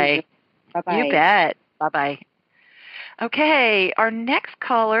 thank you. Bye-bye. You bet. Bye-bye. Okay, our next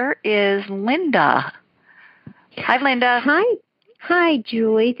caller is Linda. Hi, Linda. Hi,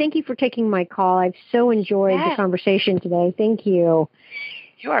 Julie. Thank you for taking my call. I've so enjoyed the conversation today. Thank you.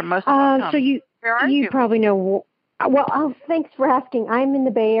 You are most welcome. So where are you probably know. Well, thanks for asking. I'm in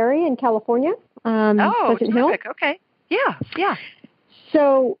the Bay Area in California. Pleasant Hill. Okay. Yeah.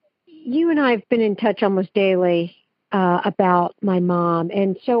 So you and I have been in touch almost daily about my mom,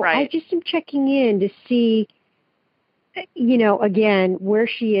 and so I just am checking in to see, again, where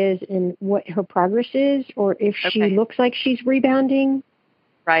she is and what her progress is, or if she looks like she's rebounding.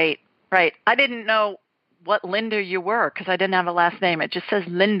 Right. I didn't know what Linda you were because I didn't have a last name. It just says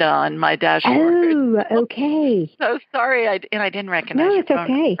Linda on my dashboard. Oh, okay. So sorry, I didn't recognize. No, it's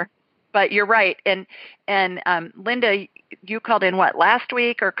okay. Number. But you're right, and Linda, you called in last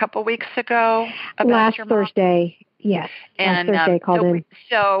week or a couple weeks ago about last your mom? Thursday. Yes, and last Thursday called in.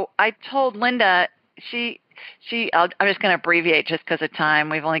 So I told Linda I'm just going to abbreviate just because of time.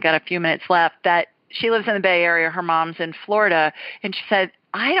 We've only got a few minutes left. That she lives in the Bay Area. Her mom's in Florida, and she said,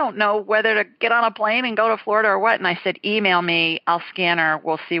 I don't know whether to get on a plane and go to Florida or what. And I said, email me. I'll scan her.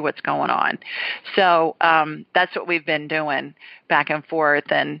 We'll see what's going on. So that's what we've been doing back and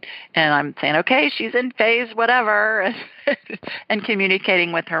forth. And I'm saying, okay, she's in phase whatever, and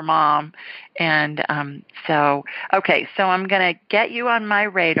communicating with her mom. And so I'm going to get you on my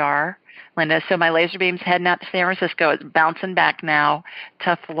radar, Linda. So my laser beam's heading out to San Francisco. It's bouncing back now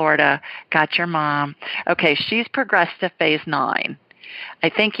to Florida. Got your mom. Okay, she's progressed to phase 9. I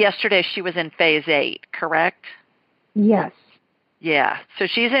think yesterday she was in phase 8, correct? Yes. Yeah. So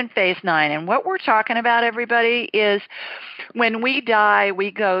she's in phase 9. And what we're talking about, everybody, is when we die,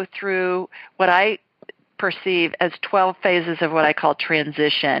 we go through what I perceive as 12 phases of what I call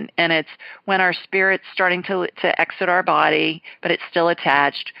transition. And it's when our spirit's starting to exit our body, but it's still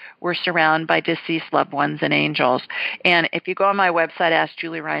attached. We're surrounded by deceased loved ones and angels. And if you go on my website,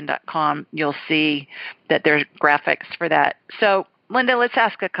 AskJulieRyan.com, you'll see that there's graphics for that. So Linda, let's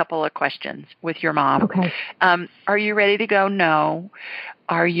ask a couple of questions with your mom. Okay. Are you ready to go? No.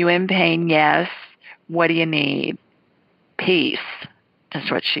 Are you in pain? Yes. What do you need? Peace. That's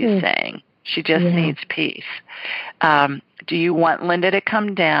what she's saying. She just needs peace. Do you want Linda to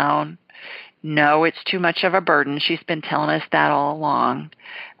come down? No, it's too much of a burden. She's been telling us that all along.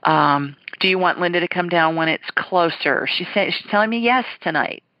 Do you want Linda to come down when it's closer? She's telling me yes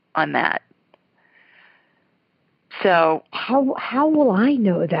tonight on that. So how will I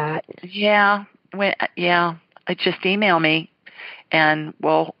know that? Yeah, just email me, and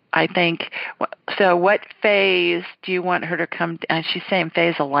I think. So, what phase do you want her to come? And she's saying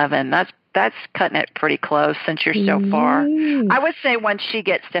phase 11. That's cutting it pretty close since you're so far. I would say once she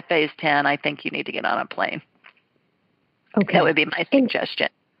gets to phase 10, I think you need to get on a plane. Okay, that would be my suggestion.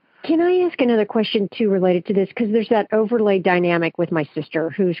 Can I ask another question too related to this? Because there's that overlay dynamic with my sister,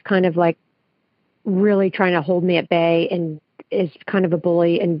 who's kind of like really trying to hold me at bay and is kind of a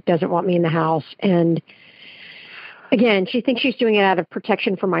bully and doesn't want me in the house. And again, she thinks she's doing it out of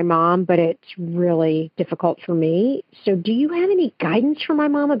protection for my mom, but it's really difficult for me. So do you have any guidance for my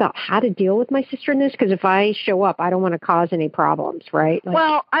mom about how to deal with my sister in this? Because if I show up, I don't want to cause any problems, right?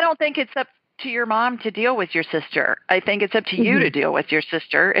 Well, I don't think it's up to your mom to deal with your sister. I think it's up to you to deal with your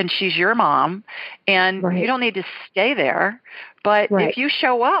sister, and she's your mom, and you don't need to stay there. But if you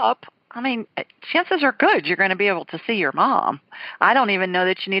show up, I mean, chances are good you're going to be able to see your mom. I don't even know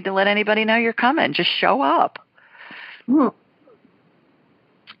that you need to let anybody know you're coming. Just show up. That's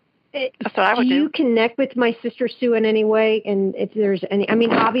what I would do. Do you connect with my sister Sue in any way? And if there's any, I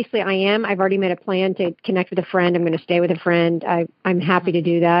mean, obviously I am. I've already made a plan to connect with a friend. I'm going to stay with a friend. I'm happy to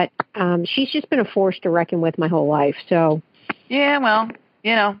do that. She's just been a force to reckon with my whole life. So. Yeah, well,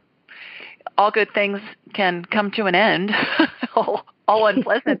 all good things can come to an end. All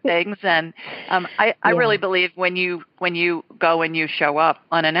unpleasant things, and I really believe when you go and you show up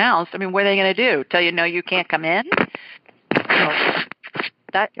unannounced, I mean, what are they going to do? Tell you no, you can't come in?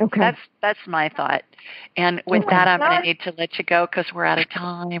 That's my thought. And with that, I'm going to need to let you go because we're out of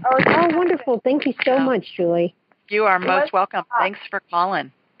time. Oh, wonderful! Thank you so much, Julie. You are most welcome. Thanks for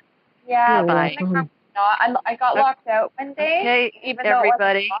calling. Yeah, bye. I got locked out one day. Okay,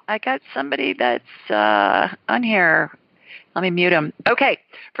 everybody, I got somebody that's on here. Let me mute him. Okay.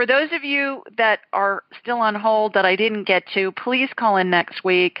 For those of you that are still on hold that I didn't get to, please call in next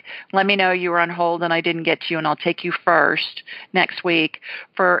week. Let me know you were on hold and I didn't get to you, and I'll take you first next week.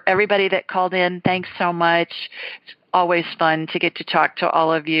 For everybody that called in, thanks so much. It's always fun to get to talk to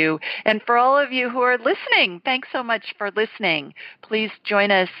all of you. And for all of you who are listening, thanks so much for listening. Please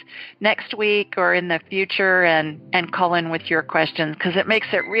join us next week or in the future and call in with your questions, because it makes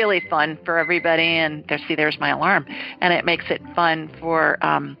it really fun for everybody. And there's my alarm. And it makes it fun for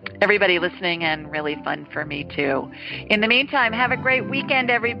everybody listening and really fun for me too. In the meantime, have a great weekend,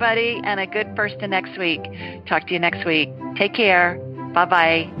 everybody, and a good first to next week. Talk to you next week. Take care.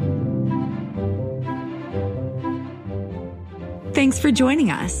 Bye-bye. Thanks for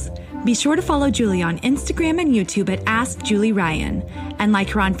joining us. Be sure to follow Julie on Instagram and YouTube at Ask Julie Ryan, and like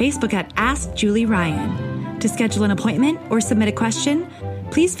her on Facebook at Ask Julie Ryan. To schedule an appointment or submit a question,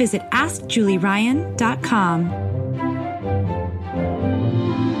 please visit AskJulieRyan.com.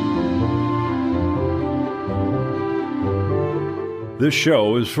 This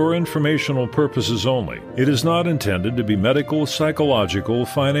show is for informational purposes only. It is not intended to be medical, psychological,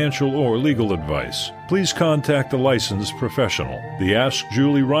 financial, or legal advice. Please contact a licensed professional. The Ask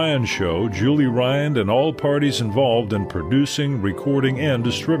Julie Ryan Show, Julie Ryan and all parties involved in producing, recording, and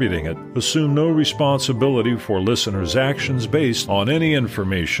distributing it assume no responsibility for listeners' actions based on any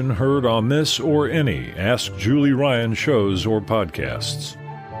information heard on this or any Ask Julie Ryan shows or podcasts.